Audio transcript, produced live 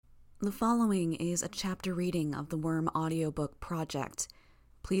The following is a chapter reading of the Worm audiobook project.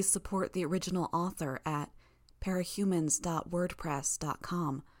 Please support the original author at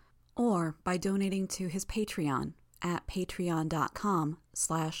parahumans.wordpress.com or by donating to his Patreon at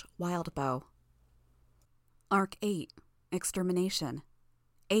patreon.com/wildbow. Arc 8, Extermination,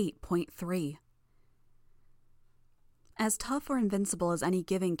 8.3. As tough or invincible as any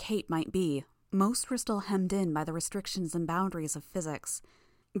given cape might be, most were still hemmed in by the restrictions and boundaries of physics.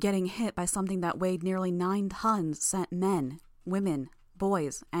 Getting hit by something that weighed nearly 9 tons sent men, women,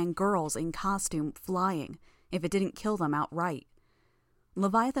 boys, and girls in costume flying if it didn't kill them outright.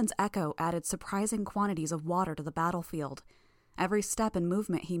 Leviathan's echo added surprising quantities of water to the battlefield. Every step and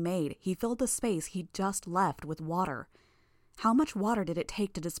movement he made, he filled the space he'd just left with water. How much water did it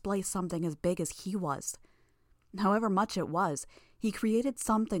take to displace something as big as he was? However much it was, he created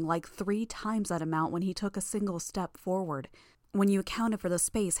something like 3 times that amount when he took a single step forward, when you accounted for the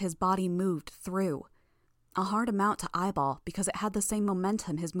space his body moved through. A hard amount to eyeball because it had the same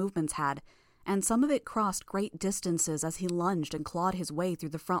momentum his movements had, and some of it crossed great distances as he lunged and clawed his way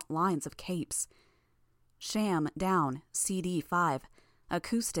through the front lines of capes. Sham, down, CD5.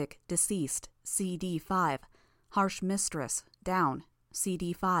 Acoustic, deceased, CD5. Harsh Mistress, down,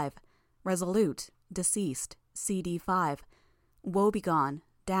 CD5. Resolute, deceased, CD5. Woebegone,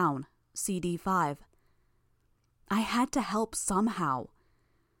 down, CD5. I had to help somehow.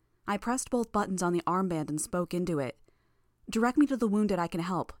 I pressed both buttons on the armband and spoke into it. Direct me to the wounded I can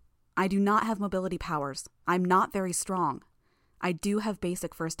help. I do not have mobility powers. I'm not very strong. I do have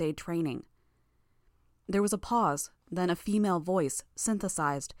basic first aid training. There was a pause, then a female voice,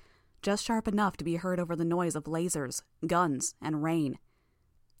 synthesized, just sharp enough to be heard over the noise of lasers, guns, and rain.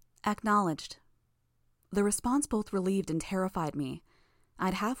 Acknowledged. The response both relieved and terrified me.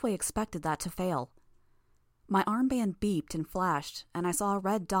 I'd halfway expected that to fail. My armband beeped and flashed, and I saw a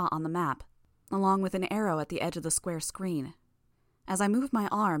red dot on the map, along with an arrow at the edge of the square screen. As I moved my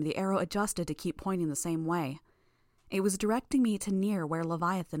arm, the arrow adjusted to keep pointing the same way. It was directing me to near where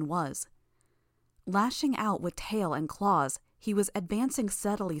Leviathan was. Lashing out with tail and claws, he was advancing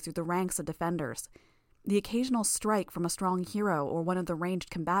steadily through the ranks of defenders. The occasional strike from a strong hero or one of the ranged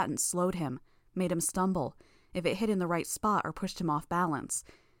combatants slowed him, made him stumble, if it hit in the right spot or pushed him off balance.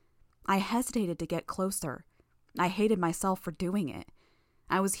 I hesitated to get closer. I hated myself for doing it.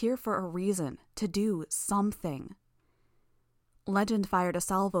 I was here for a reason, to do something. Legend fired a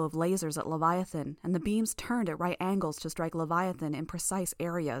salvo of lasers at Leviathan, and the beams turned at right angles to strike Leviathan in precise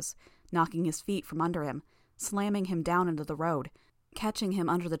areas, knocking his feet from under him, slamming him down into the road, catching him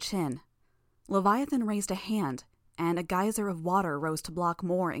under the chin. Leviathan raised a hand, and a geyser of water rose to block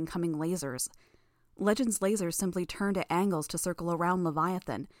more incoming lasers. Legend's lasers simply turned at angles to circle around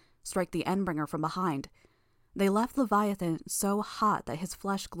Leviathan, strike the Endbringer from behind. They left Leviathan so hot that his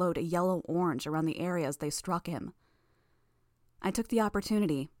flesh glowed a yellow-orange around the areas they struck him. I took the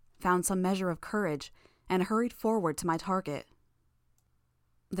opportunity, found some measure of courage, and hurried forward to my target.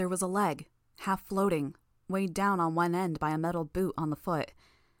 There was a leg, half floating, weighed down on one end by a metal boot on the foot.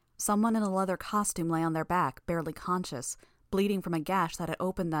 Someone in a leather costume lay on their back, barely conscious, bleeding from a gash that had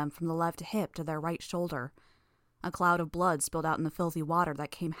opened them from the left hip to their right shoulder. A cloud of blood spilled out in the filthy water that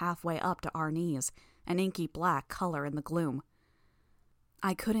came halfway up to our knees, an inky black color in the gloom.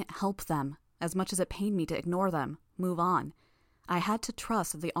 I couldn't help them, as much as it pained me to ignore them, move on. I had to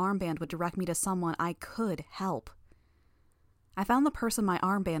trust that the armband would direct me to someone I could help. I found the person my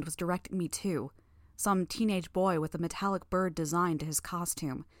armband was directing me to, some teenage boy with a metallic bird design to his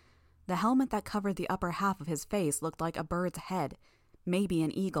costume. The helmet that covered the upper half of his face looked like a bird's head, maybe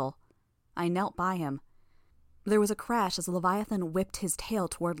an eagle. I knelt by him. There was a crash as Leviathan whipped his tail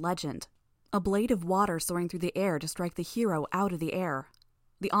toward Legend, a blade of water soaring through the air to strike the hero out of the air.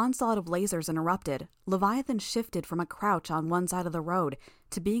 The onslaught of lasers interrupted. Leviathan shifted from a crouch on one side of the road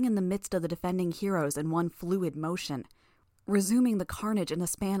to being in the midst of the defending heroes in one fluid motion, resuming the carnage in the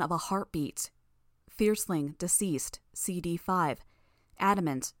span of a heartbeat. Fierceling, deceased, CD5.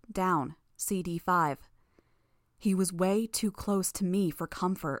 Adamant, down, CD5. He was way too close to me for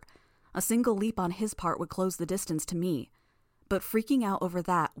comfort. A single leap on his part would close the distance to me. But freaking out over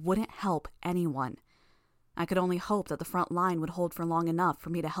that wouldn't help anyone. I could only hope that the front line would hold for long enough for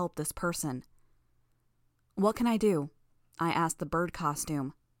me to help this person. "What can I do?" I asked the bird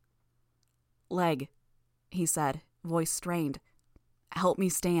costume. "Leg," he said, voice strained. "Help me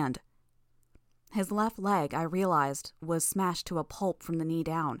stand." His left leg, I realized, was smashed to a pulp from the knee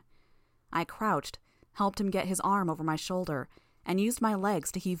down. I crouched, helped him get his arm over my shoulder, and used my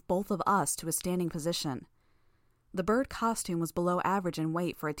legs to heave both of us to a standing position. The bird costume was below average in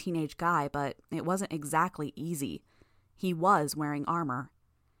weight for a teenage guy, but it wasn't exactly easy. He was wearing armor.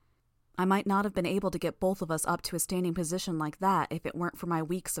 I might not have been able to get both of us up to a standing position like that if it weren't for my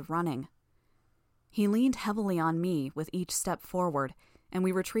weeks of running. He leaned heavily on me with each step forward, and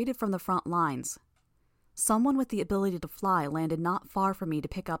we retreated from the front lines. Someone with the ability to fly landed not far from me to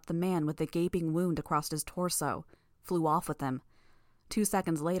pick up the man with the gaping wound across his torso, flew off with him. 2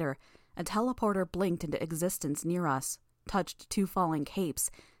 seconds later, a teleporter blinked into existence near us, touched 2 falling capes,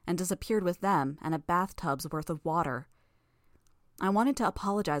 and disappeared with them and a bathtub's worth of water. I wanted to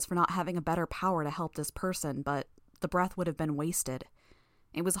apologize for not having a better power to help this person, but the breath would have been wasted.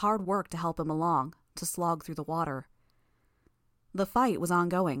 It was hard work to help him along, to slog through the water. The fight was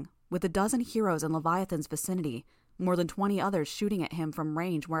ongoing, with a dozen heroes in Leviathan's vicinity, more than 20 others shooting at him from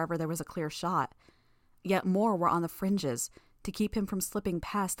range wherever there was a clear shot. Yet more were on the fringes, to keep him from slipping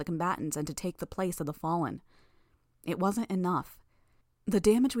past the combatants and to take the place of the fallen. It wasn't enough. The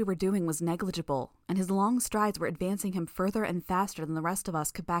damage we were doing was negligible, and his long strides were advancing him further and faster than the rest of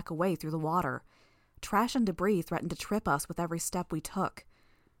us could back away through the water. Trash and debris threatened to trip us with every step we took.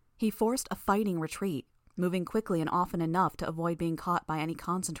 He forced a fighting retreat, moving quickly and often enough to avoid being caught by any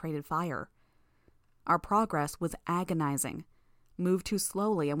concentrated fire. Our progress was agonizing. Moved too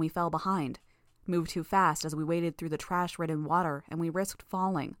slowly and we fell behind. Moved too fast as we waded through the trash-ridden water and we risked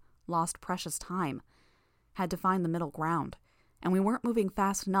falling, lost precious time. Had to find the middle ground. And we weren't moving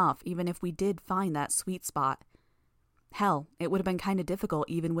fast enough even if we did find that sweet spot. Hell, it would have been kind of difficult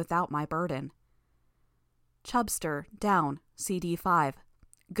even without my burden. Chubster, down, CD5.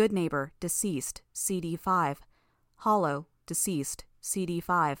 Good Neighbor, deceased, CD5. Hollow, deceased,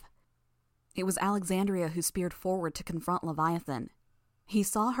 CD5. It was Alexandria who speared forward to confront Leviathan. He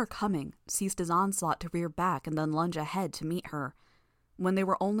saw her coming, ceased his onslaught to rear back and then lunge ahead to meet her. When they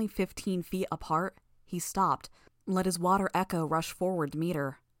were only 15 feet apart, he stopped, let his water echo rush forward to meet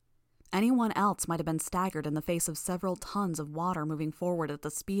her. Anyone else might have been staggered in the face of several tons of water moving forward at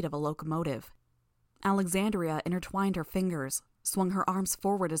the speed of a locomotive. Alexandria intertwined her fingers, swung her arms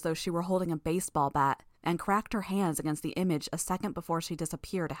forward as though she were holding a baseball bat, and cracked her hands against the image a second before she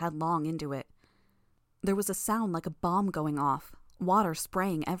disappeared headlong into it. There was a sound like a bomb going off, water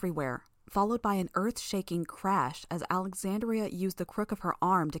spraying everywhere, followed by an earth-shaking crash as Alexandria used the crook of her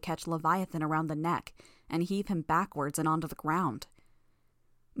arm to catch Leviathan around the neck and heave him backwards and onto the ground.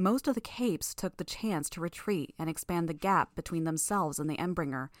 Most of the capes took the chance to retreat and expand the gap between themselves and the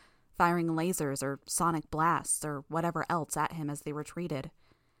Endbringer, firing lasers or sonic blasts or whatever else at him as they retreated.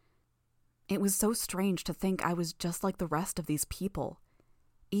 It was so strange to think I was just like the rest of these people.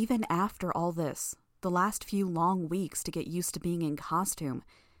 Even after all this, the last few long weeks to get used to being in costume,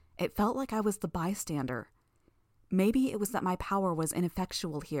 it felt like I was the bystander. Maybe it was that my power was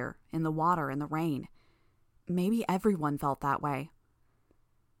ineffectual here, in the water and the rain. Maybe everyone felt that way.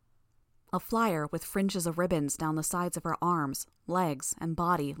 A flyer with fringes of ribbons down the sides of her arms, legs, and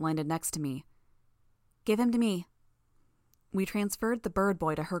body landed next to me. "Give him to me." We transferred the bird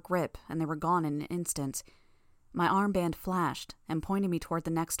boy to her grip, and they were gone in an instant. My armband flashed and pointed me toward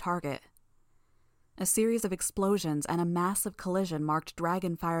the next target. A series of explosions and a massive collision marked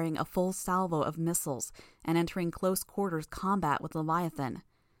Dragon firing a full salvo of missiles and entering close quarters combat with Leviathan.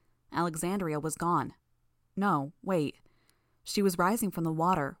 Alexandria was gone. No, wait. She was rising from the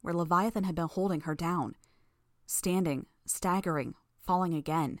water where Leviathan had been holding her down. Standing, staggering, falling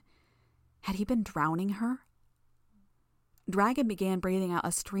again. Had he been drowning her? Dragon began breathing out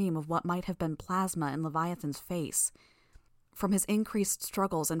a stream of what might have been plasma in Leviathan's face. From his increased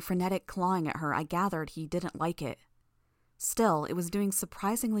struggles and frenetic clawing at her, I gathered he didn't like it. Still, it was doing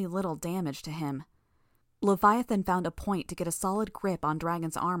surprisingly little damage to him. Leviathan found a point to get a solid grip on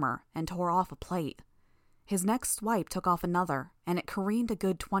Dragon's armor and tore off a plate. His next swipe took off another, and it careened a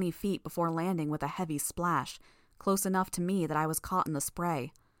good 20 feet before landing with a heavy splash, close enough to me that I was caught in the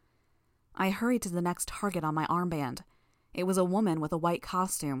spray. I hurried to the next target on my armband. It was a woman with a white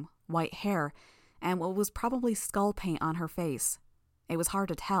costume, white hair, and what was probably skull paint on her face. It was hard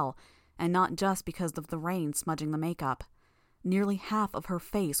to tell, and not just because of the rain smudging the makeup. Nearly half of her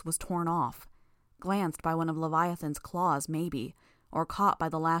face was torn off, glanced by one of Leviathan's claws maybe, or caught by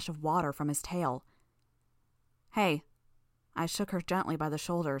the lash of water from his tail. "Hey." I shook her gently by the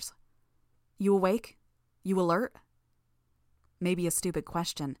shoulders. "You awake? You alert?" Maybe a stupid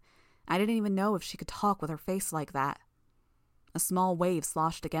question. I didn't even know if she could talk with her face like that. A small wave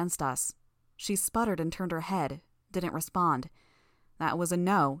sloshed against us. She sputtered and turned her head, didn't respond. That was a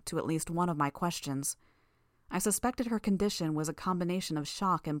no to at least one of my questions. I suspected her condition was a combination of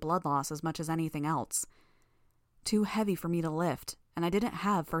shock and blood loss as much as anything else. Too heavy for me to lift, and I didn't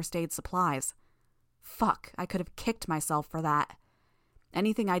have first aid supplies. Fuck, I could have kicked myself for that.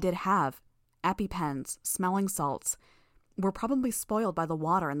 Anything I did have, EpiPens, smelling salts, were probably spoiled by the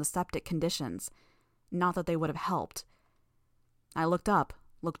water and the septic conditions. Not that they would have helped. I looked up,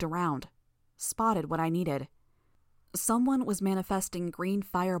 looked around, spotted what I needed. Someone was manifesting green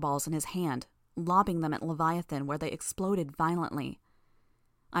fireballs in his hand, lobbing them at Leviathan where they exploded violently.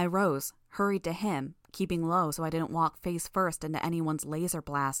 I rose, hurried to him, keeping low so I didn't walk face first into anyone's laser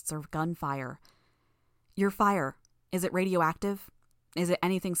blasts or gunfire. Your fire, is it radioactive? Is it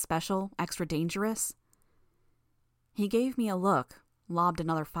anything special, extra dangerous? He gave me a look, lobbed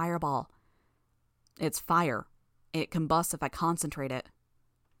another fireball. It's fire. It combusts if I concentrate it.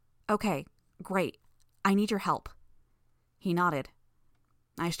 Okay, great. I need your help. He nodded.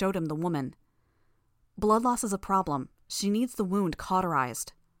 I showed him the woman. Blood loss is a problem. She needs the wound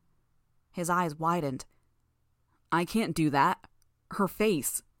cauterized. His eyes widened. I can't do that. Her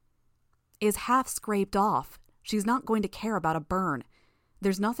face is half scraped off. She's not going to care about a burn.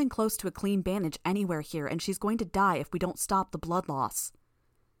 There's nothing close to a clean bandage anywhere here, and she's going to die if we don't stop the blood loss.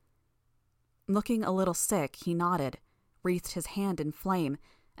 Looking a little sick, he nodded, wreathed his hand in flame,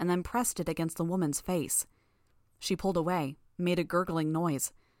 and then pressed it against the woman's face. She pulled away, made a gurgling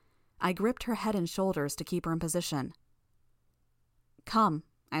noise. I gripped her head and shoulders to keep her in position. Come,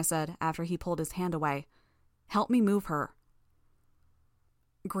 I said after he pulled his hand away. Help me move her.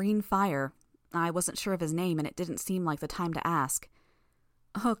 Green Fire, I wasn't sure of his name and it didn't seem like the time to ask,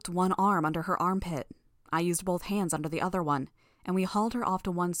 hooked one arm under her armpit. I used both hands under the other one, and we hauled her off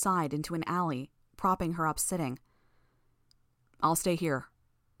to one side into an alley, propping her up sitting. I'll stay here,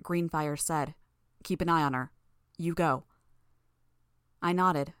 Greenfire said. Keep an eye on her. You go. I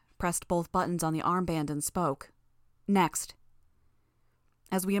nodded, pressed both buttons on the armband and spoke. Next.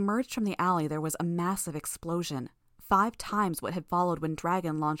 As we emerged from the alley, there was a massive explosion, 5 times what had followed when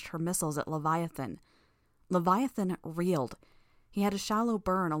Dragon launched her missiles at Leviathan. Leviathan reeled. He had a shallow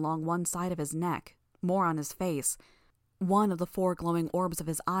burn along one side of his neck, more on his face. One of the 4 glowing orbs of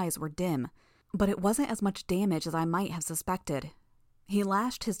his eyes were dim, but it wasn't as much damage as I might have suspected. He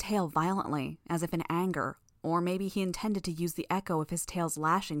lashed his tail violently, as if in anger, or maybe he intended to use the echo of his tail's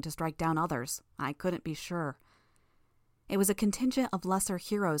lashing to strike down others. I couldn't be sure. It was a contingent of lesser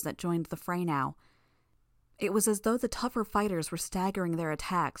heroes that joined the fray now. It was as though the tougher fighters were staggering their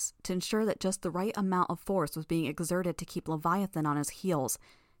attacks to ensure that just the right amount of force was being exerted to keep Leviathan on his heels,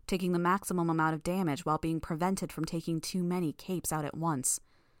 taking the maximum amount of damage while being prevented from taking too many capes out at once.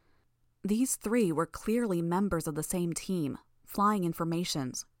 These 3 were clearly members of the same team, flying in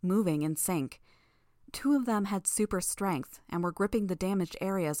formations, moving in sync. 2 of them had super strength and were gripping the damaged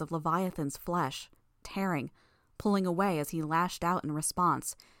areas of Leviathan's flesh, tearing, pulling away as he lashed out in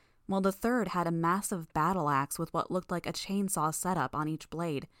response, while the 3rd had a massive battle axe with what looked like a chainsaw setup on each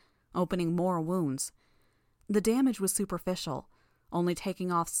blade, opening more wounds. The damage was superficial, only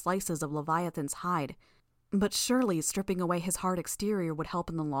taking off slices of Leviathan's hide, but surely stripping away his hard exterior would help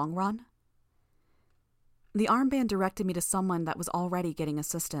in the long run? The armband directed me to someone that was already getting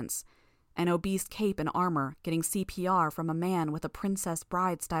assistance, an obese cape and armor getting CPR from a man with a Princess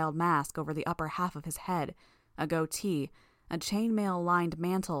Bride-styled mask over the upper half of his head, a goatee, a chainmail-lined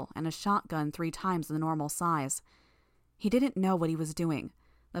mantle, and a shotgun 3 times the normal size. He didn't know what he was doing.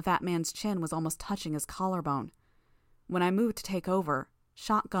 The fat man's chin was almost touching his collarbone. When I moved to take over,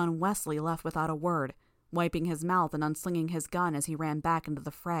 Shotgun Wesley left without a word, wiping his mouth and unslinging his gun as he ran back into the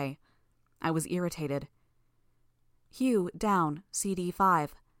fray. I was irritated. Hugh, down, CD5.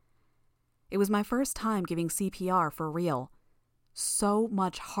 It was my first time giving CPR for real. So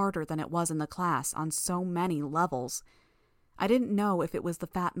much harder than it was in the class on so many levels. I didn't know if it was the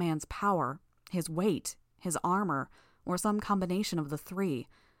fat man's power, his weight, his armor, or some combination of the 3,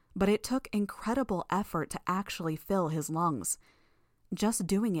 but it took incredible effort to actually fill his lungs. Just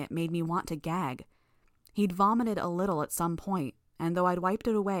doing it made me want to gag. He'd vomited a little at some point, and though I'd wiped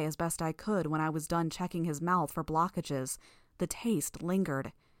it away as best I could when I was done checking his mouth for blockages, the taste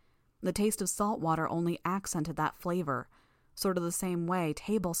lingered. The taste of salt water only accented that flavor, sort of the same way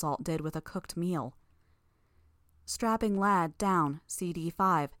table salt did with a cooked meal. Strapping Lad, down,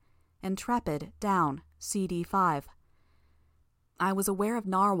 CD5. Intrepid, down, CD5. I was aware of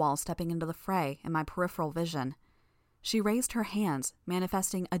Narwhal stepping into the fray in my peripheral vision. She raised her hands,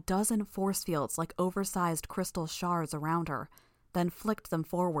 manifesting a dozen force fields like oversized crystal shards around her, then flicked them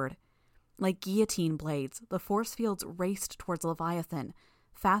forward. Like guillotine blades, the force fields raced towards Leviathan,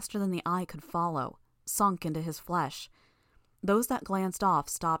 faster than the eye could follow, sunk into his flesh. Those that glanced off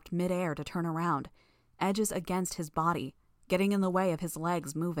stopped mid-air to turn around, edges against his body, getting in the way of his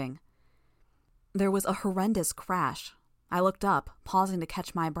legs moving. There was a horrendous crash. I looked up, pausing to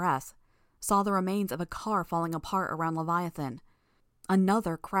catch my breath, saw the remains of a car falling apart around Leviathan.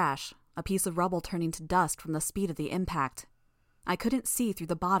 Another crash, a piece of rubble turning to dust from the speed of the impact. I couldn't see through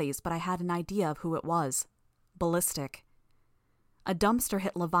the bodies, but I had an idea of who it was. Ballistic. A dumpster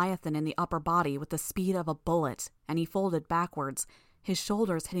hit Leviathan in the upper body with the speed of a bullet, and he folded backwards, his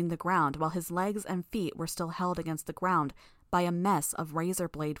shoulders hitting the ground while his legs and feet were still held against the ground by a mess of razor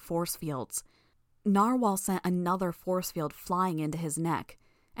blade force fields. Narwhal sent another force field flying into his neck,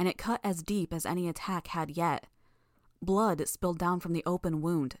 and it cut as deep as any attack had yet. Blood spilled down from the open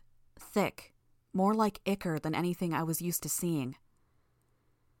wound, thick, more like ichor than anything I was used to seeing.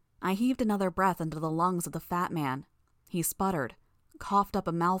 I heaved another breath into the lungs of the fat man. He sputtered, coughed up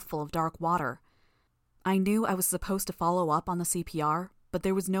a mouthful of dark water. I knew I was supposed to follow up on the CPR, but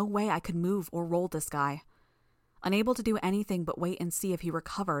there was no way I could move or roll this guy. Unable to do anything but wait and see if he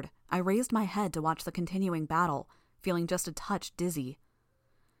recovered, I raised my head to watch the continuing battle, feeling just a touch dizzy.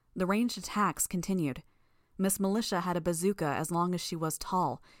 The ranged attacks continued. Miss Militia had a bazooka as long as she was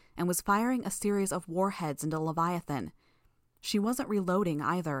tall, and was firing a series of warheads into Leviathan. She wasn't reloading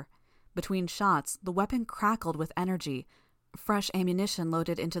either. Between shots, the weapon crackled with energy, fresh ammunition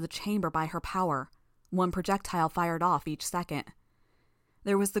loaded into the chamber by her power, one projectile fired off each second.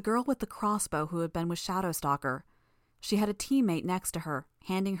 There was the girl with the crossbow who had been with Shadowstalker. She had a teammate next to her,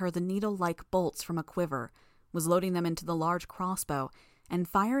 handing her the needle-like bolts from a quiver, was loading them into the large crossbow, and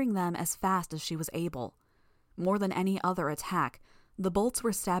firing them as fast as she was able. More than any other attack, the bolts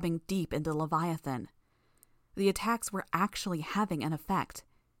were stabbing deep into Leviathan. The attacks were actually having an effect.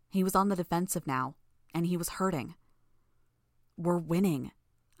 He was on the defensive now, and he was hurting. We're winning,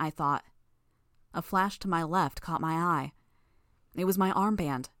 I thought. A flash to my left caught my eye. It was my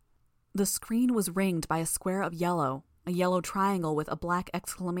armband. The screen was ringed by a square of yellow, a yellow triangle with a black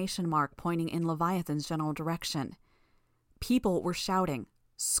exclamation mark pointing in Leviathan's general direction. People were shouting,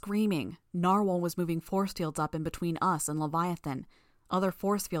 screaming. Narwhal was moving force fields up in between us and Leviathan. Other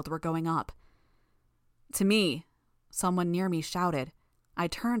force fields were going up. To me, someone near me shouted. I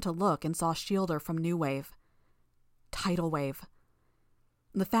turned to look and saw Shielder from New Wave. Tidal Wave.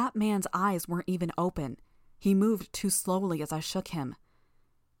 The fat man's eyes weren't even open. He moved too slowly as I shook him.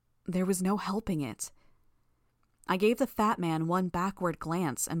 There was no helping it. I gave the fat man one backward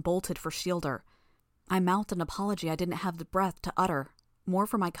glance and bolted for Shielder. I mouthed an apology I didn't have the breath to utter, more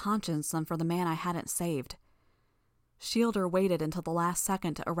for my conscience than for the man I hadn't saved. Shielder waited until the last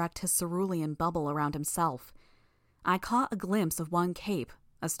second to erect his cerulean bubble around himself. I caught a glimpse of one cape,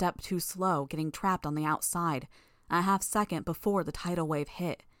 a step too slow, getting trapped on the outside, a half second before the tidal wave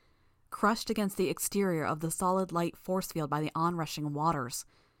hit, crushed against the exterior of the solid light force field by the onrushing waters.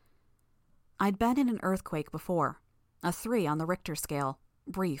 I'd been in an earthquake before, a 3 on the Richter scale,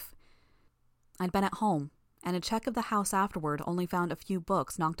 brief. I'd been at home, and a check of the house afterward only found a few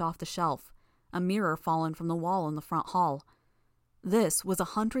books knocked off the shelf, a mirror fallen from the wall in the front hall. This was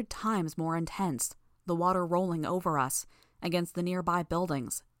 100 times more intense, the water rolling over us, against the nearby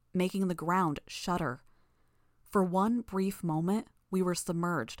buildings, making the ground shudder. For one brief moment, we were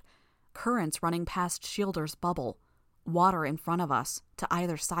submerged, currents running past Shielder's bubble, water in front of us, to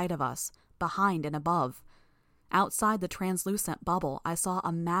either side of us, behind and above. Outside the translucent bubble, I saw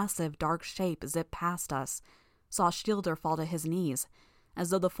a massive dark shape zip past us, saw Shielder fall to his knees, as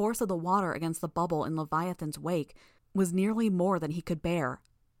though the force of the water against the bubble in Leviathan's wake was nearly more than he could bear.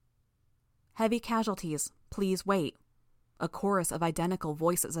 Heavy casualties, please wait, a chorus of identical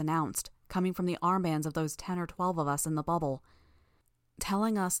voices announced, coming from the armbands of those 10 or 12 of us in the bubble,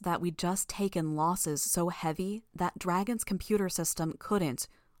 telling us that we'd just taken losses so heavy that Dragon's computer system couldn't,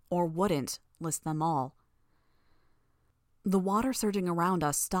 or wouldn't, list them all. The water surging around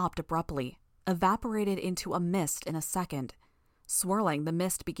us stopped abruptly, evaporated into a mist in a second. Swirling, the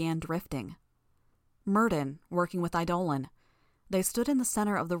mist began drifting. Murden, working with Eidolon. They stood in the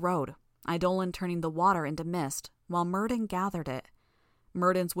center of the road, Eidolon turning the water into mist, while Murden gathered it.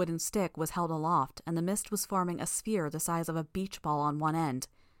 Murden's wooden stick was held aloft, and the mist was forming a sphere the size of a beach ball on one end.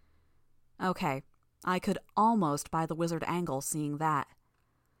 Okay, I could almost buy the wizard angle seeing that.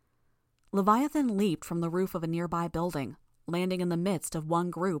 Leviathan leaped from the roof of a nearby building, landing in the midst of one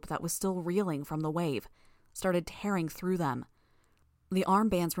group that was still reeling from the wave, started tearing through them. The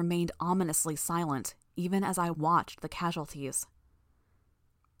armbands remained ominously silent, even as I watched the casualties.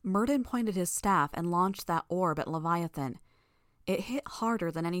 Murden pointed his staff and launched that orb at Leviathan. It hit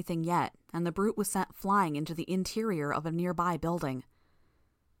harder than anything yet, and the brute was sent flying into the interior of a nearby building.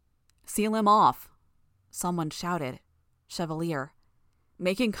 "Seal him off," someone shouted. Chevalier.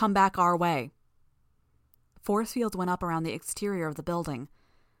 "Make him come back our way." Force fields went up around the exterior of the building.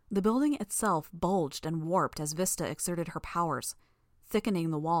 The building itself bulged and warped as Vista exerted her powers,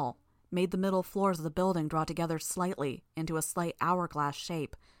 thickening the wall, made the middle floors of the building draw together slightly into a slight hourglass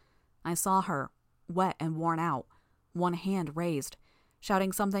shape. I saw her, wet and worn out, one hand raised,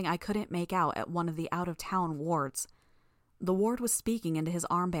 shouting something I couldn't make out at one of the out-of-town wards. The ward was speaking into his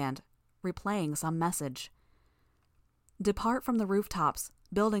armband, replaying some message. "Depart from the rooftops.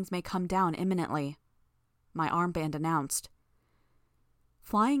 Buildings may come down imminently," my armband announced.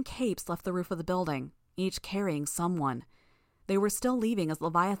 Flying capes left the roof of the building, each carrying someone. They were still leaving as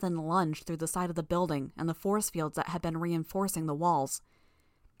Leviathan lunged through the side of the building and the force fields that had been reinforcing the walls.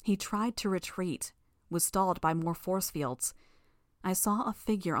 He tried to retreat, was stalled by more force fields. I saw a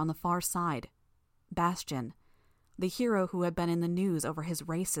figure on the far side. Bastion, the hero who had been in the news over his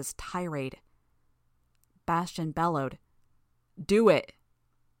racist tirade. Bastion bellowed, "Do it!"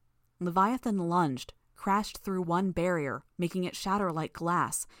 Leviathan lunged, crashed through one barrier, making it shatter like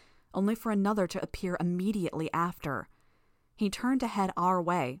glass, only for another to appear immediately after. He turned to head our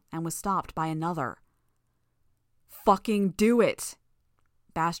way and was stopped by another. "Fucking do it!"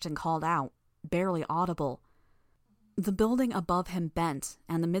 Bastion called out, barely audible. The building above him bent,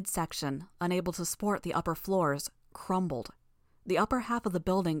 and the midsection, unable to support the upper floors, crumbled. The upper half of the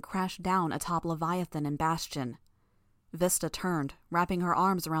building crashed down atop Leviathan and Bastion. Vista turned, wrapping her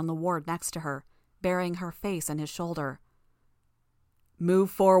arms around the ward next to her, burying her face in his shoulder. "Move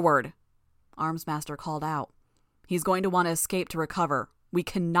forward," Armsmaster called out. "He's going to want to escape to recover. We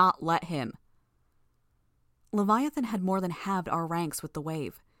cannot let him." Leviathan had more than halved our ranks with the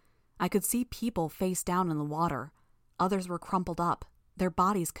wave. I could see people face down in the water. Others were crumpled up, their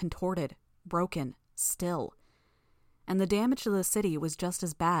bodies contorted, broken, still. And the damage to the city was just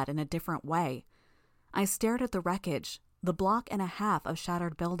as bad in a different way. I stared at the wreckage, the block and a half of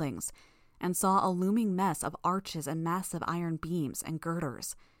shattered buildings, and saw a looming mess of arches and massive iron beams and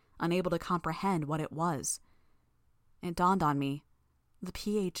girders, unable to comprehend what it was. It dawned on me. The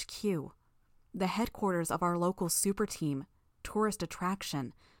PHQ. The headquarters of our local super team, tourist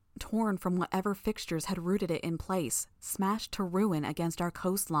attraction, torn from whatever fixtures had rooted it in place, smashed to ruin against our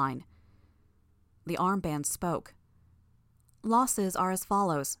coastline. The armband spoke. "Losses are as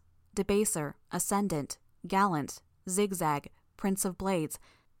follows: Debaser, Ascendant, Gallant, Zigzag, Prince of Blades,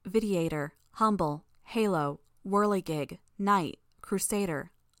 Vitiator, Humble, Halo, Whirligig, Knight,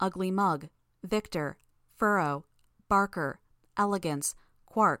 Crusader, Ugly Mug, Victor, Furrow, Barker, Elegance,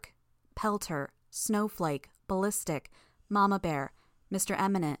 Quark, Pelter, Snowflake, Ballistic, Mama Bear, Mr.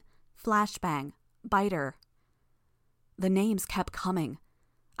 Eminent, Flashbang, Biter." The names kept coming.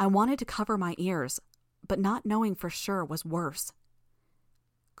 I wanted to cover my ears, but not knowing for sure was worse.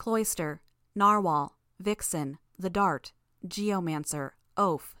 Cloister, Narwhal, Vixen, The Dart, Geomancer,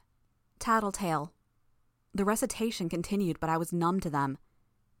 Oaf, Tattletale. The recitation continued, but I was numb to them.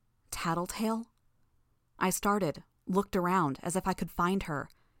 Tattletale? I started, looked around as if I could find her.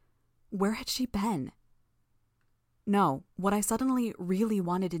 Where had she been? No, what I suddenly really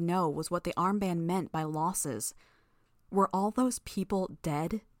wanted to know was what the armband meant by losses. Were all those people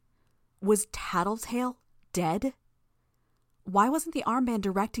dead? Was Tattletale dead? Why wasn't the armband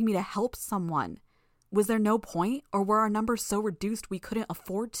directing me to help someone? Was there no point, or were our numbers so reduced we couldn't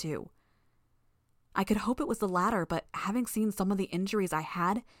afford to? I could hope it was the latter, but having seen some of the injuries I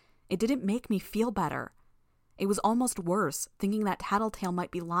had, it didn't make me feel better. It was almost worse, thinking that Tattletale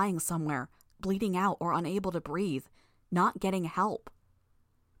might be lying somewhere, bleeding out or unable to breathe, not getting help.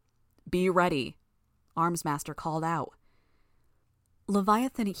 "Be ready," Armsmaster called out.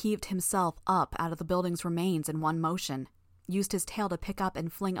 Leviathan heaved himself up out of the building's remains in one motion, used his tail to pick up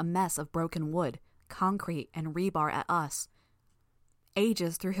and fling a mess of broken wood, concrete, and rebar at us.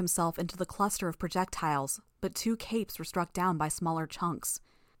 Aegis threw himself into the cluster of projectiles, but 2 capes were struck down by smaller chunks.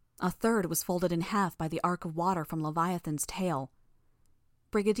 A third was folded in half by the arc of water from Leviathan's tail.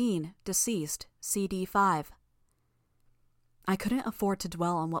 Brigadine, deceased, CD5. I couldn't afford to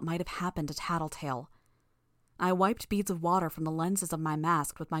dwell on what might have happened to Tattletale. I wiped beads of water from the lenses of my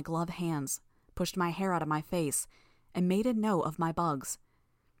mask with my gloved hands, pushed my hair out of my face, and made a note of my bugs.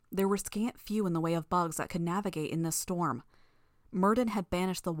 There were scant few in the way of bugs that could navigate in this storm. Murden had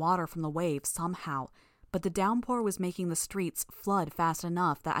banished the water from the waves somehow, but the downpour was making the streets flood fast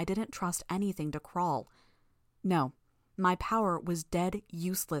enough that I didn't trust anything to crawl. No, my power was dead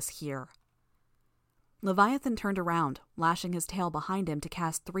useless here. Leviathan turned around, lashing his tail behind him to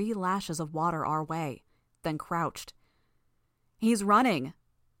cast 3 lashes of water our way, then crouched. "He's running!"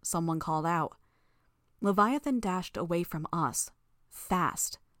 someone called out. Leviathan dashed away from us,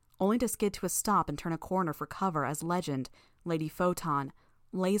 fast, only to skid to a stop and turn a corner for cover as Legend, Lady Photon,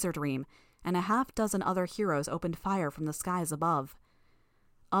 Laser Dream, and a half-dozen other heroes opened fire from the skies above.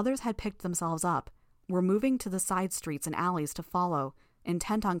 Others had picked themselves up, were moving to the side streets and alleys to follow,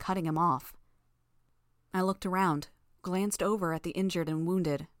 intent on cutting him off. I looked around, glanced over at the injured and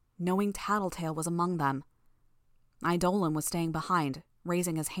wounded, knowing Tattletale was among them. Eidolon was staying behind,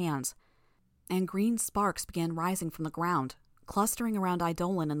 raising his hands, and green sparks began rising from the ground, clustering around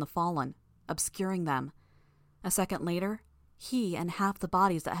Eidolon and the Fallen, obscuring them. A second later, he and half the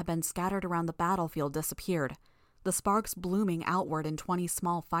bodies that had been scattered around the battlefield disappeared, the sparks blooming outward in 20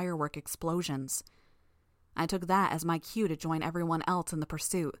 small firework explosions. I took that as my cue to join everyone else in the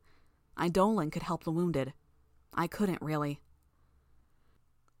pursuit. Eidolon could help the wounded. I couldn't really.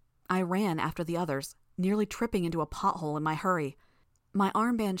 I ran after the others, nearly tripping into a pothole in my hurry. My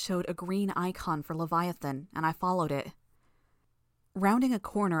armband showed a green icon for Leviathan, and I followed it. Rounding a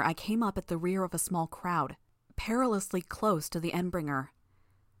corner, I came up at the rear of a small crowd, perilously close to the Endbringer.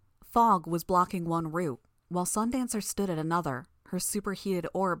 Fog was blocking one route, while Sundancer stood at another, her superheated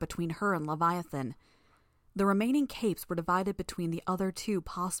orb between her and Leviathan. The remaining capes were divided between the other 2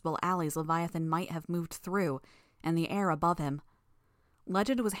 possible alleys Leviathan might have moved through and the air above him.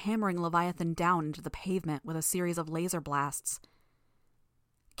 Legend was hammering Leviathan down into the pavement with a series of laser blasts.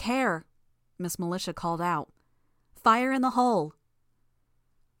 "Care!" Miss Militia called out. "Fire in the hole!"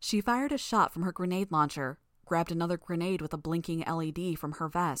 She fired a shot from her grenade launcher, grabbed another grenade with a blinking LED from her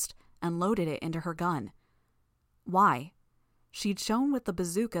vest, and loaded it into her gun. Why? She'd shown with the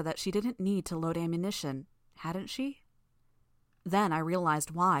bazooka that she didn't need to load ammunition, hadn't she? Then I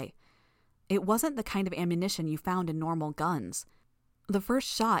realized why. It wasn't the kind of ammunition you found in normal guns. The first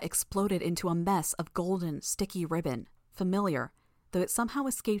shot exploded into a mess of golden, sticky ribbon, familiar, though it somehow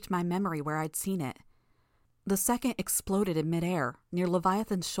escaped my memory where I'd seen it. The second exploded in midair, near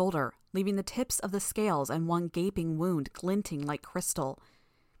Leviathan's shoulder, leaving the tips of the scales and one gaping wound glinting like crystal.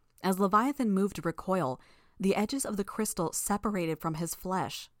 As Leviathan moved to recoil, the edges of the crystal separated from his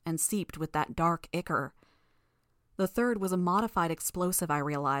flesh and seeped with that dark ichor. The third was a modified explosive, I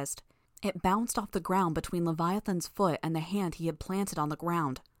realized. It bounced off the ground between Leviathan's foot and the hand he had planted on the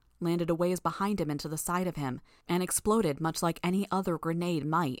ground, landed a ways behind him into the side of him, and exploded much like any other grenade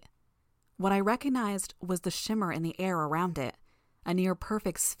might. What I recognized was the shimmer in the air around it, a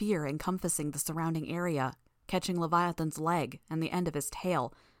near-perfect sphere encompassing the surrounding area, catching Leviathan's leg and the end of his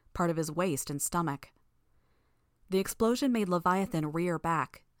tail, part of his waist and stomach. The explosion made Leviathan rear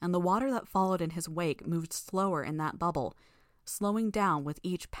back, and the water that followed in his wake moved slower in that bubble, slowing down with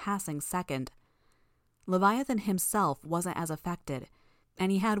each passing second. Leviathan himself wasn't as affected,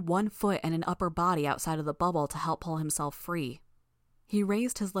 and he had one foot and an upper body outside of the bubble to help pull himself free. He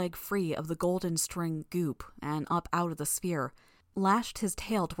raised his leg free of the golden string goop and up out of the sphere, lashed his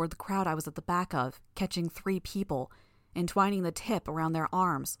tail toward the crowd I was at the back of, catching 3 people, entwining the tip around their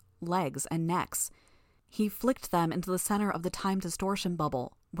arms, legs, and necks. He flicked them into the center of the time distortion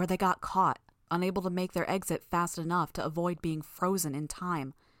bubble, where they got caught, unable to make their exit fast enough to avoid being frozen in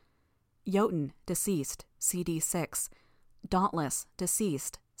time. Jotun, deceased, CD6. Dauntless,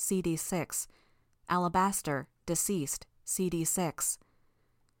 deceased, CD6. Alabaster, deceased, CD6.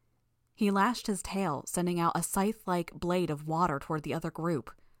 He lashed his tail, sending out a scythe-like blade of water toward the other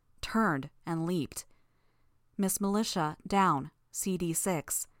group, turned, and leaped. Miss Militia, down,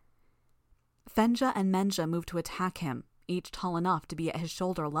 CD6. Fenja and Menja moved to attack him, each tall enough to be at his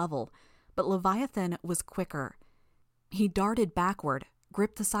shoulder level, but Leviathan was quicker. He darted backward,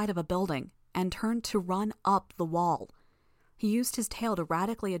 gripped the side of a building, and turned to run up the wall. He used his tail to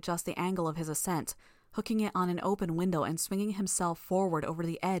radically adjust the angle of his ascent, hooking it on an open window and swinging himself forward over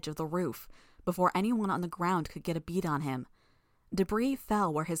the edge of the roof before anyone on the ground could get a beat on him. Debris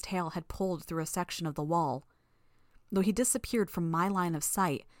fell where his tail had pulled through a section of the wall. Though he disappeared from my line of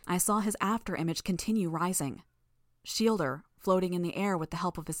sight, I saw his afterimage continue rising. Shielder, floating in the air with the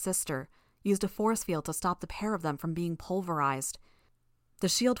help of his sister, used a force field to stop the pair of them from being pulverized. The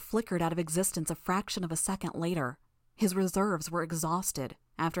shield flickered out of existence a fraction of a second later. His reserves were exhausted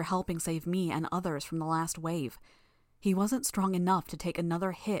after helping save me and others from the last wave. He wasn't strong enough to take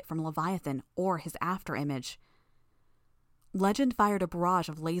another hit from Leviathan or his afterimage. Legend fired a barrage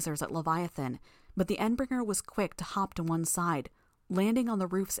of lasers at Leviathan, but the Endbringer was quick to hop to one side, landing on the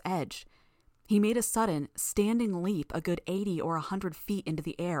roof's edge. He made a sudden, standing leap a good 80 or 100 feet into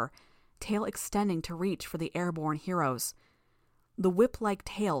the air, tail extending to reach for the airborne heroes. The whip-like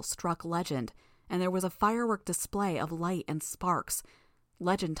tail struck Legend, and there was a firework display of light and sparks,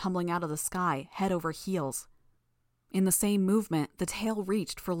 Legend tumbling out of the sky, head over heels. In the same movement, the tail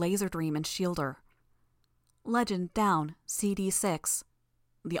reached for Laserdream and Shielder. Legend down, CD6,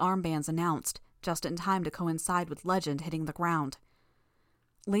 the armbands announced, just in time to coincide with Legend hitting the ground.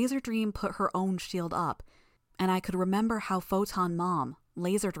 Laserdream put her own shield up, and I could remember how Photon Mom,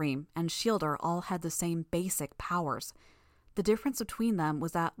 Laserdream, and Shielder all had the same basic powers. The difference between them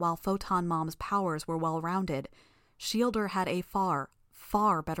was that while Photon Mom's powers were well-rounded, Shielder had a far,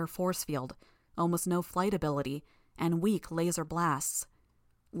 far better force field, almost no flight ability, and weak laser blasts.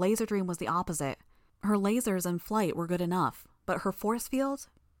 Laser Dream was the opposite. Her lasers and flight were good enough, but her force field?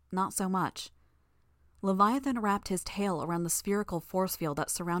 Not so much. Leviathan wrapped his tail around the spherical force field that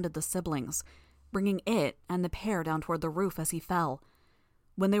surrounded the siblings, bringing it and the pair down toward the roof as he fell.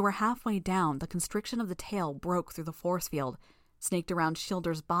 When they were halfway down, the constriction of the tail broke through the force field, snaked around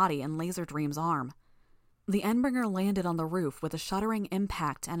Shielder's body and Laser Dream's arm. The Endbringer landed on the roof with a shuddering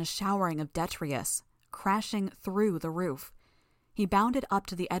impact and a showering of detritus, crashing through the roof. He bounded up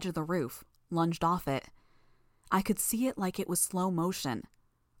to the edge of the roof, lunged off it. I could see it like it was slow motion.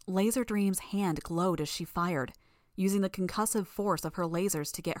 Laser Dream's hand glowed as she fired, using the concussive force of her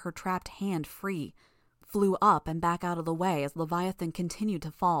lasers to get her trapped hand free, flew up and back out of the way as Leviathan continued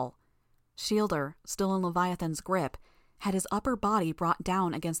to fall. Shielder, still in Leviathan's grip, had his upper body brought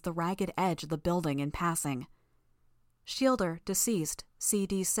down against the ragged edge of the building in passing. Shielder, deceased,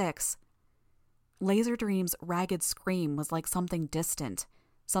 CD6. Laser Dream's ragged scream was like something distant,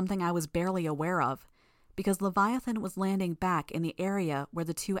 something I was barely aware of, because Leviathan was landing back in the area where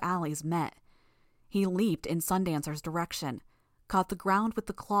the two alleys met. He leaped in Sundancer's direction, caught the ground with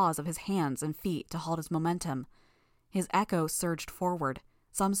the claws of his hands and feet to halt his momentum. His echo surged forward,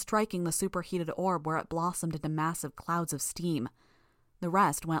 some striking the superheated orb where it blossomed into massive clouds of steam. The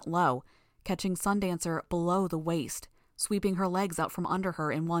rest went low, catching Sundancer below the waist, sweeping her legs out from under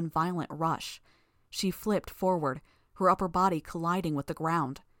her in one violent rush. She flipped forward, her upper body colliding with the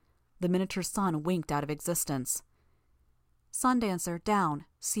ground. The miniature sun winked out of existence. Sundancer down,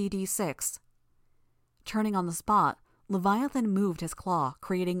 CD6. Turning on the spot, Leviathan moved his claw,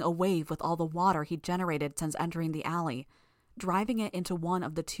 creating a wave with all the water he'd generated since entering the alley, driving it into one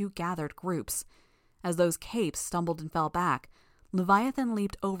of the two gathered groups. As those capes stumbled and fell back, Leviathan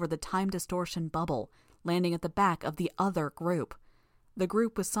leaped over the time distortion bubble, landing at the back of the other group. The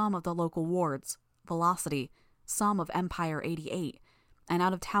group was some of the local wards, Velocity, some of Empire 88, and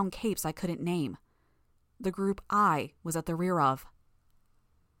out-of-town capes I couldn't name. The group I was at the rear of.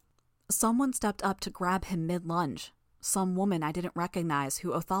 Someone stepped up to grab him mid-lunge, some woman I didn't recognize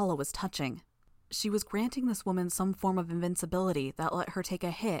who Othala was touching. She was granting this woman some form of invincibility that let her take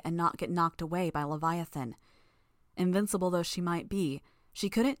a hit and not get knocked away by Leviathan. Invincible though she might be, she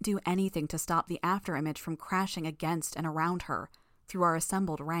couldn't do anything to stop the afterimage from crashing against and around her, through our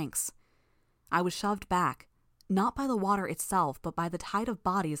assembled ranks. I was shoved back, not by the water itself, but by the tide of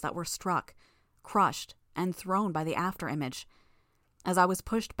bodies that were struck, crushed, and thrown by the afterimage. As I was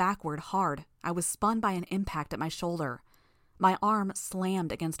pushed backward hard, I was spun by an impact at my shoulder. My arm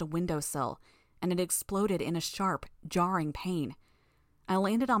slammed against a windowsill, and it exploded in a sharp, jarring pain. I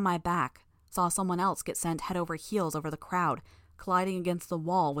landed on my back, saw someone else get sent head over heels over the crowd, colliding against the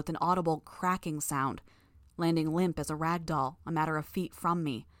wall with an audible cracking sound, landing limp as a rag doll a matter of feet from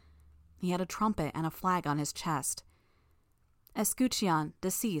me. He had a trumpet and a flag on his chest. Escuchian,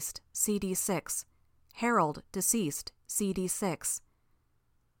 deceased, CD6. Harold, deceased, CD6.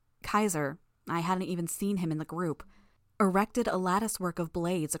 Kaiser, I hadn't even seen him in the group, erected a latticework of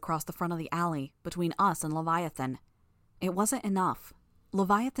blades across the front of the alley, between us and Leviathan. It wasn't enough.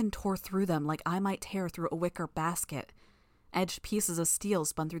 Leviathan tore through them like I might tear through a wicker basket. Edged pieces of steel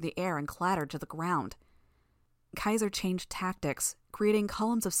spun through the air and clattered to the ground. Kaiser changed tactics, creating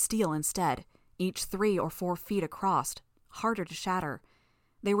columns of steel instead, each 3 or 4 feet across, harder to shatter.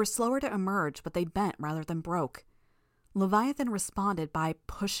 They were slower to emerge, but they bent rather than broke. Leviathan responded by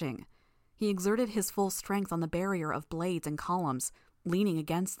pushing. He exerted his full strength on the barrier of blades and columns, leaning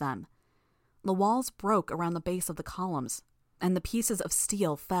against them. The walls broke around the base of the columns, and the pieces of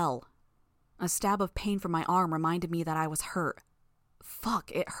steel fell. A stab of pain from my arm reminded me that I was hurt.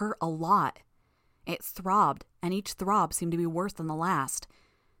 Fuck, it hurt a lot. It throbbed, and each throb seemed to be worse than the last.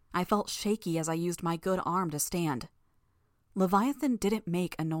 I felt shaky as I used my good arm to stand. Leviathan didn't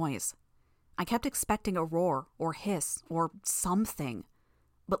make a noise. I kept expecting a roar, or hiss, or something.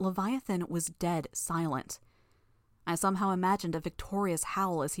 But Leviathan was dead silent. I somehow imagined a victorious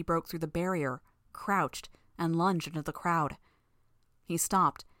howl as he broke through the barrier, crouched, and lunged into the crowd. He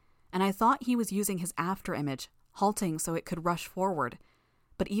stopped, and I thought he was using his afterimage, halting so it could rush forward.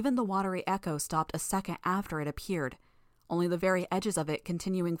 But even the watery echo stopped a second after it appeared, only the very edges of it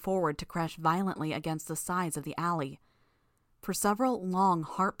continuing forward to crash violently against the sides of the alley. For several long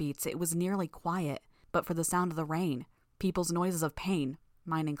heartbeats it was nearly quiet, but for the sound of the rain, people's noises of pain,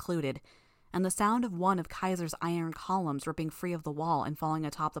 mine included, and the sound of one of Kaiser's iron columns ripping free of the wall and falling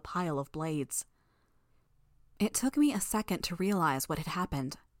atop the pile of blades. It took me a second to realize what had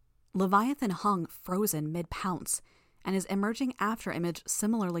happened. Leviathan hung frozen mid-pounce, and his emerging afterimage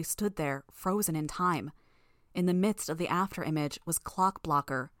similarly stood there, frozen in time. In the midst of the after image was Clock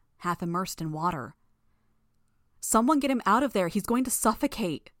Blocker, half immersed in water. "Someone get him out of there, he's going to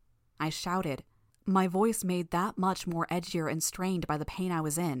suffocate!" I shouted, my voice made that much more edgier and strained by the pain I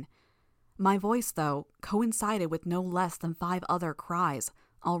was in. My voice, though, coincided with no less than 5 other cries,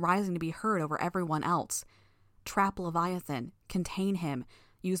 all rising to be heard over everyone else. Trap Leviathan, contain him,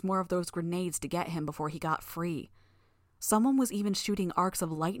 use more of those grenades to get him before he got free. Someone was even shooting arcs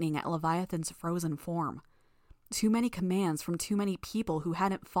of lightning at Leviathan's frozen form. Too many commands from too many people who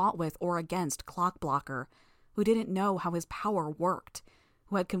hadn't fought with or against Clock Blocker, who didn't know how his power worked,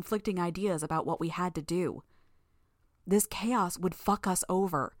 who had conflicting ideas about what we had to do. This chaos would fuck us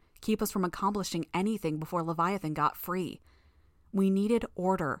over, keep us from accomplishing anything before Leviathan got free. We needed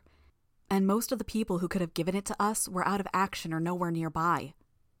order, and most of the people who could have given it to us were out of action or nowhere nearby.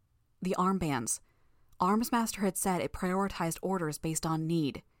 The armbands. Armsmaster had said it prioritized orders based on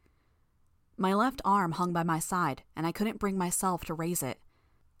need. My left arm hung by my side, and I couldn't bring myself to raise it.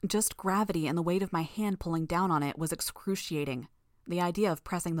 Just gravity and the weight of my hand pulling down on it was excruciating. The idea of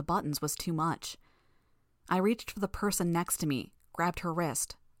pressing the buttons was too much. I reached for the person next to me, grabbed her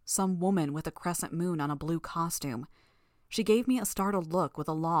wrist, some woman with a crescent moon on a blue costume. She gave me a startled look with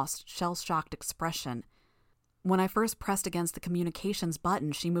a lost, shell-shocked expression. When I first pressed against the communications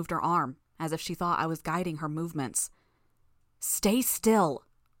button, she moved her arm, as if she thought I was guiding her movements. "Stay still!"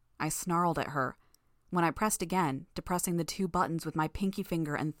 I snarled at her. When I pressed again, depressing the 2 buttons with my pinky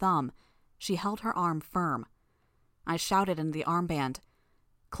finger and thumb, she held her arm firm. I shouted into the armband,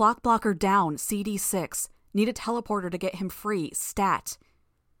 "Clock Blocker down, CD6. Need a teleporter to get him free, stat."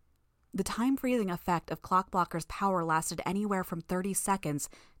 The time-freezing effect of Clock Blocker's power lasted anywhere from 30 seconds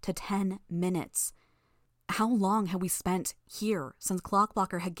to 10 minutes. How long had we spent here since Clock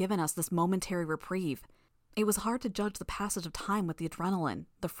Blocker had given us this momentary reprieve? It was hard to judge the passage of time with the adrenaline,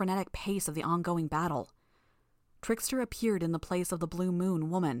 the frenetic pace of the ongoing battle. Trickster appeared in the place of the Blue Moon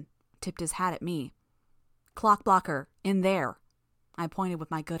woman, tipped his hat at me. "Clock Blocker, in there." I pointed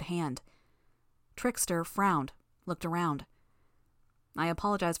with my good hand. Trickster frowned, looked around. "I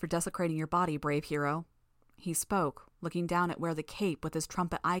apologize for desecrating your body, brave hero." He spoke, looking down at where the cape with his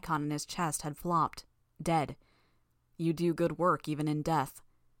trumpet icon in his chest had flopped, dead. "You do good work even in death."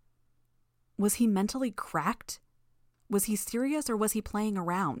 Was he mentally cracked? Was he serious or was he playing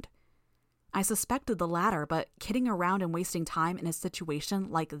around? I suspected the latter, but kidding around and wasting time in a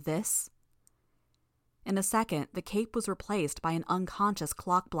situation like this? In a second, the cape was replaced by an unconscious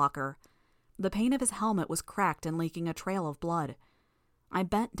Clock Blocker. The paint of his helmet was cracked and leaking a trail of blood. I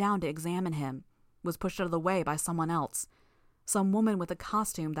bent down to examine him, was pushed out of the way by someone else. Some woman with a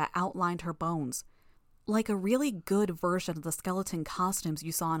costume that outlined her bones. Like a really good version of the skeleton costumes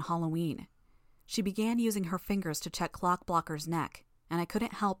you saw on Halloween. She began using her fingers to check Clock Blocker's neck, and I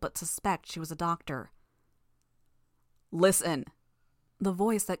couldn't help but suspect she was a doctor. "Listen." The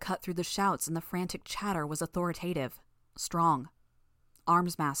voice that cut through the shouts and the frantic chatter was authoritative, strong.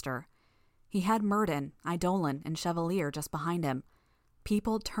 Armsmaster. He had Murden, Eidolon, and Chevalier just behind him.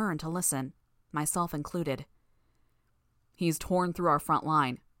 People turned to listen, myself included. "He's torn through our front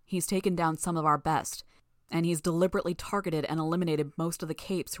line. He's taken down some of our best, and he's deliberately targeted and eliminated most of the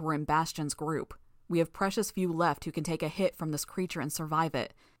capes who were in Bastion's group. We have precious few left who can take a hit from this creature and survive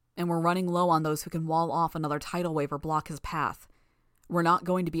it, and we're running low on those who can wall off another tidal wave or block his path. We're not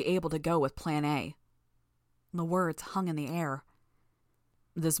going to be able to go with Plan A." The words hung in the air.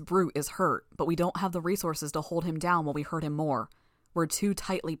 "This brute is hurt, but we don't have the resources to hold him down while we hurt him more. We're too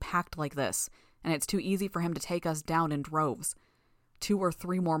tightly packed like this, and it's too easy for him to take us down in droves. 2 or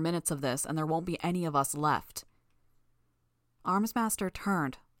 3 more minutes of this, and there won't be any of us left." Armsmaster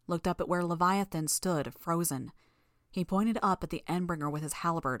turned, looked up at where Leviathan stood, frozen. He pointed up at the Endbringer with his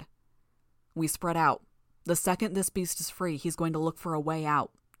halberd. "We spread out. The second this beast is free, he's going to look for a way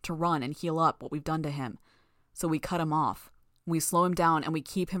out, to run and heal up what we've done to him. So we cut him off. We slow him down and we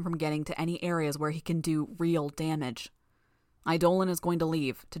keep him from getting to any areas where he can do real damage. Eidolon is going to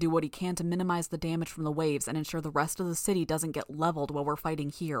leave, to do what he can to minimize the damage from the waves and ensure the rest of the city doesn't get leveled while we're fighting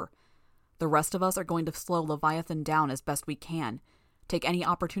here. The rest of us are going to slow Leviathan down as best we can, take any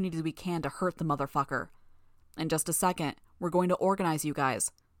opportunities we can to hurt the motherfucker. In just a second, we're going to organize you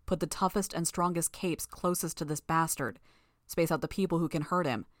guys, put the toughest and strongest capes closest to this bastard, space out the people who can hurt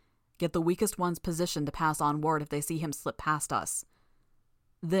him, get the weakest ones positioned to pass on word if they see him slip past us.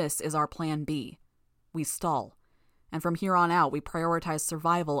 This is our plan B. We stall. And from here on out, we prioritize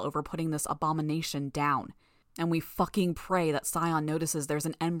survival over putting this abomination down. And we fucking pray that Scion notices there's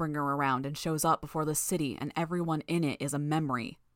an Endbringer around and shows up before the city and everyone in it is a memory.